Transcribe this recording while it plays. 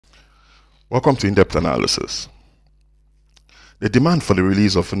Welcome to In-Depth Analysis. The demand for the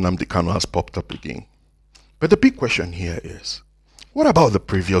release of Nnamdi Kanu has popped up again. But the big question here is, what about the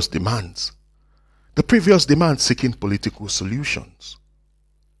previous demands? The previous demands seeking political solutions.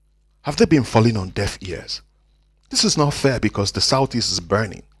 Have they been falling on deaf ears? This is not fair because the Southeast is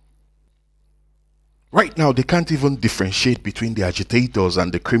burning. Right now, they can't even differentiate between the agitators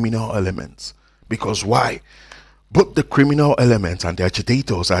and the criminal elements. Because why? Both the criminal elements and the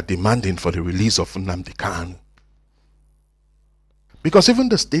agitators are demanding for the release of Nnamdi Kanu. Because even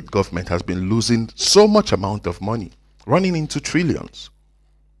the state government has been losing so much amount of money, running into trillions.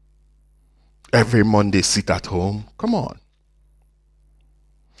 Every Monday sit at home, come on.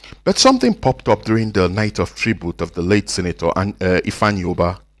 But something popped up during the night of tribute of the late Senator Ifeanyi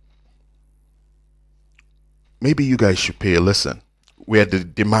Ubah. Maybe you guys should pay a listen, where the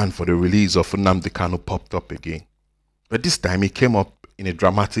demand for the release of Nnamdi Kanu popped up again. But this time it came up in a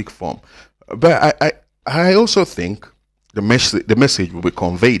dramatic form. But I also think the message will be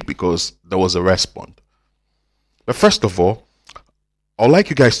conveyed because there was a response. But first of all, I'd like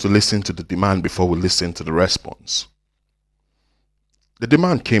you guys to listen to the demand before we listen to the response. The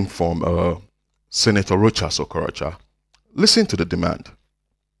demand came from Senator Rochas Okorocha. Listen to the demand.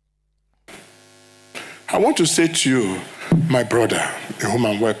 I want to say to you, my brother, in whom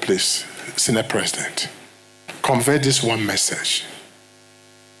I'm well placed, Senate President, convey this one message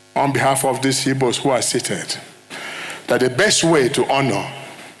on behalf of these Igbos who are seated, that the best way to honor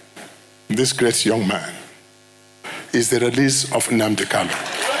this great young man is the release of Nnamdi Kanu.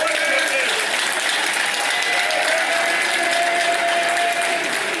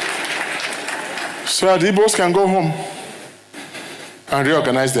 So that the Igbos can go home and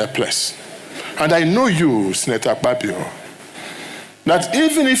reorganize their place. And I know you, Senator Akpabio, that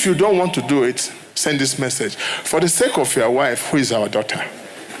even if you don't want to do it, send this message. For the sake of your wife, who is our daughter,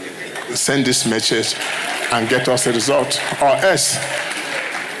 send this message and get us a result. Or else,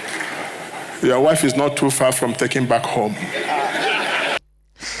 your wife is not too far from taking back home.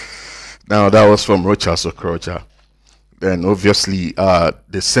 Now, that was from Rochas Okorocha. Then, obviously,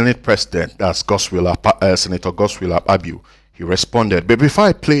 the Senate President, that's Senator Godswill Akpabio, he responded. But before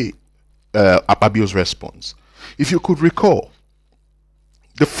I play Akpabio's response, if you could recall,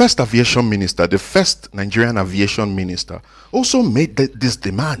 the first aviation minister, the first Nigerian aviation minister, also made this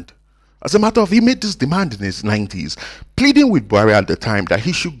demand. As a matter of fact, he made this demand in his 90s, pleading with Buhari at the time that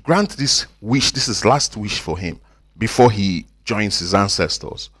he should grant this wish, this is last wish for him, before he joins his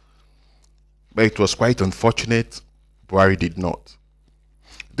ancestors. But it was quite unfortunate, Buhari did not.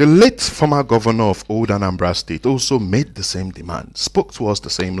 The late former governor of Old Anambra State also made the same demand, spoke to us the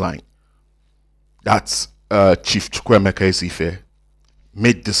same line. That's Chief Chukwuemeka Ezeife,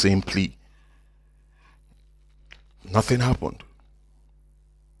 made the same plea. Nothing happened.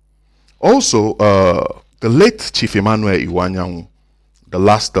 Also, the late Chief Emmanuel Iwanyanwu,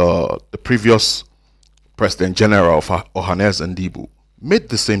 the previous President General of Ohanaeze Ndigbo, made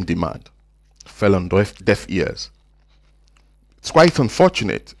the same demand. Fell on deaf ears. It's quite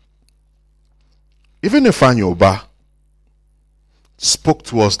unfortunate. Even Ifeanyi Ubah spoke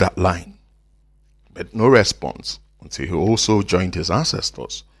towards that line, but no response until he also joined his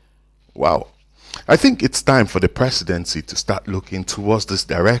ancestors. Wow. I think it's time for the presidency to start looking towards this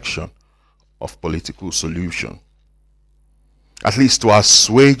direction of political solution. At least to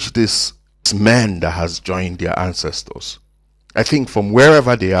assuage this man that has joined their ancestors. I think from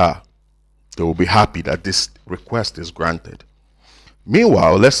wherever they are, they will be happy that this request is granted.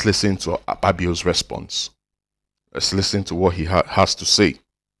 Meanwhile, let's listen to Akpabio's response. Let's listen to what he has to say.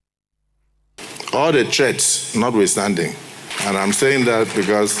 All the threats notwithstanding, and I'm saying that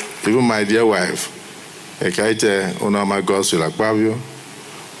because even my dear wife, Ekaite Onama Godswill Akpabio,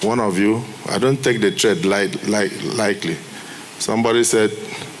 one of you, I don't take the threat lightly. Somebody said,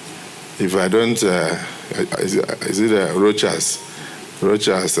 if I don't, is it Rochas,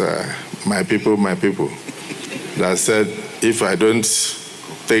 my people, that said, if I don't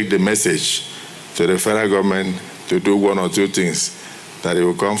take the message to the federal government to do one or two things, that it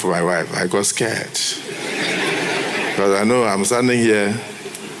will come for my wife. I got scared. Because I know I'm standing here,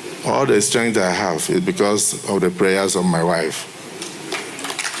 all the strength I have is because of the prayers of my wife.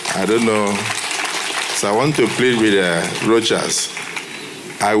 I don't know. So I want to plead with Rochas.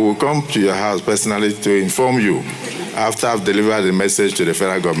 I will come to your house personally to inform you after I've delivered the message to the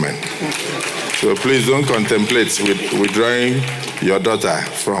federal government. So please don't contemplate withdrawing your daughter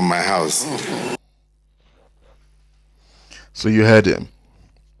from my house. So you heard him.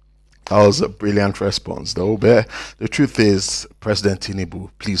 That was a brilliant response, though. But the truth is, President Tinubu,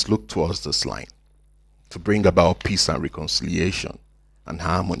 please look towards this line to bring about peace and reconciliation and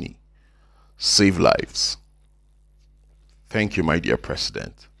harmony. save lives. Thank you, my dear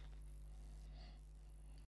President.